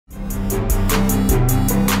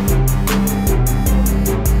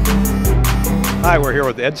Hi, we're here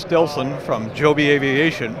with Ed Stilson from Joby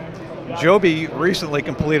Aviation. Joby recently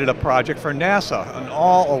completed a project for NASA, an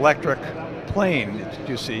all-electric plane that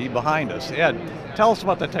you see behind us. Ed, tell us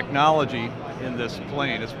about the technology in this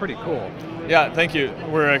plane. It's pretty cool. Yeah, thank you.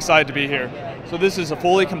 We're excited to be here. So this is a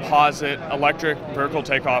fully composite electric vertical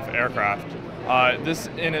takeoff aircraft. This,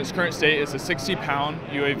 in its current state, is a 60-pound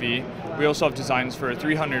UAV. We also have designs for a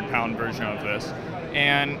 300-pound version of this.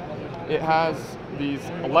 And it has these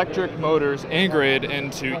electric motors integrated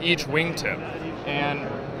into each wingtip. And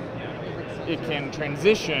it can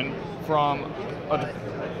transition from,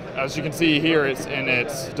 as you can see here, it's in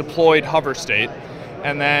its deployed hover state.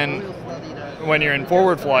 And then when you're in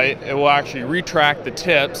forward flight, it will actually retract the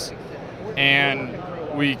tips, and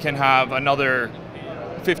we can have another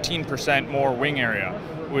 15% more wing area,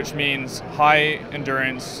 which means high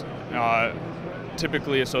endurance,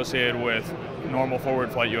 typically associated with normal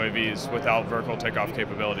forward flight UAVs without vertical takeoff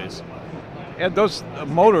capabilities. And those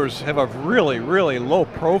motors have a really, really low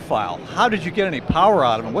profile. How did you get any power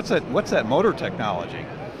out of them? What's that motor technology?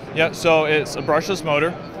 Yeah, so it's a brushless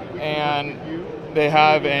motor, and they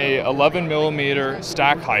have a 11 millimeter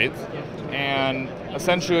stack height, and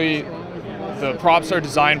essentially the props are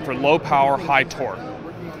designed for low power, high torque,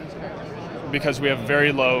 because we have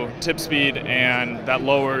very low tip speed, and that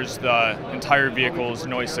lowers the entire vehicle's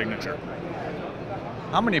noise signature.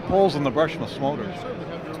 How many poles in the brushless motors?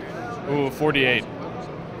 Ooh, 48.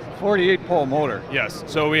 48 pole motor. Yes,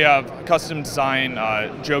 so we have custom design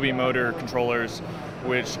Joby motor controllers,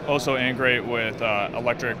 which also integrate with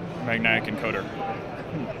electric magnetic encoder.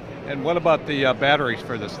 And what about the batteries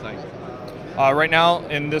for this thing? Right now,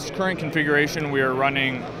 in this current configuration, we are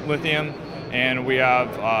running lithium, and we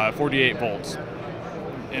have 48 volts.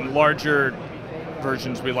 In larger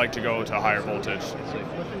versions, we like to go to higher voltage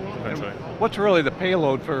eventually. What's really the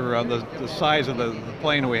payload for the size of the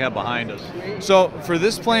plane we have behind us? So for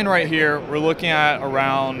this plane right here, we're looking at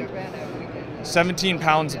around 17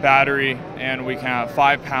 pounds of battery, and we can have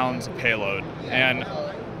 5 pounds of payload. And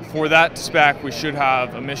for that spec, we should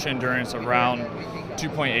have a mission endurance of around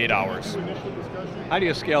 2.8 hours. How do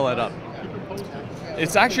you scale that up?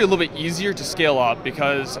 It's actually a little bit easier to scale up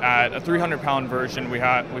because at a 300-pound version, we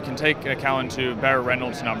can take account into better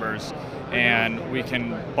Reynolds numbers, and we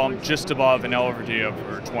can bump just above an L/D of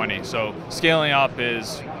over 20. So scaling up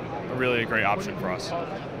is really a great option for us.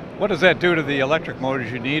 What does that do to the electric motors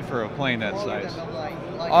you need for a plane that size?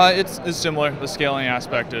 It's similar. The scaling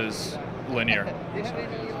aspect is linear.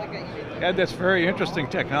 Ed, that's very interesting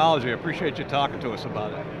technology. I appreciate you talking to us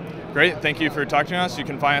about it. Great. Thank you for talking to us. You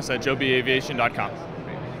can find us at jobyaviation.com.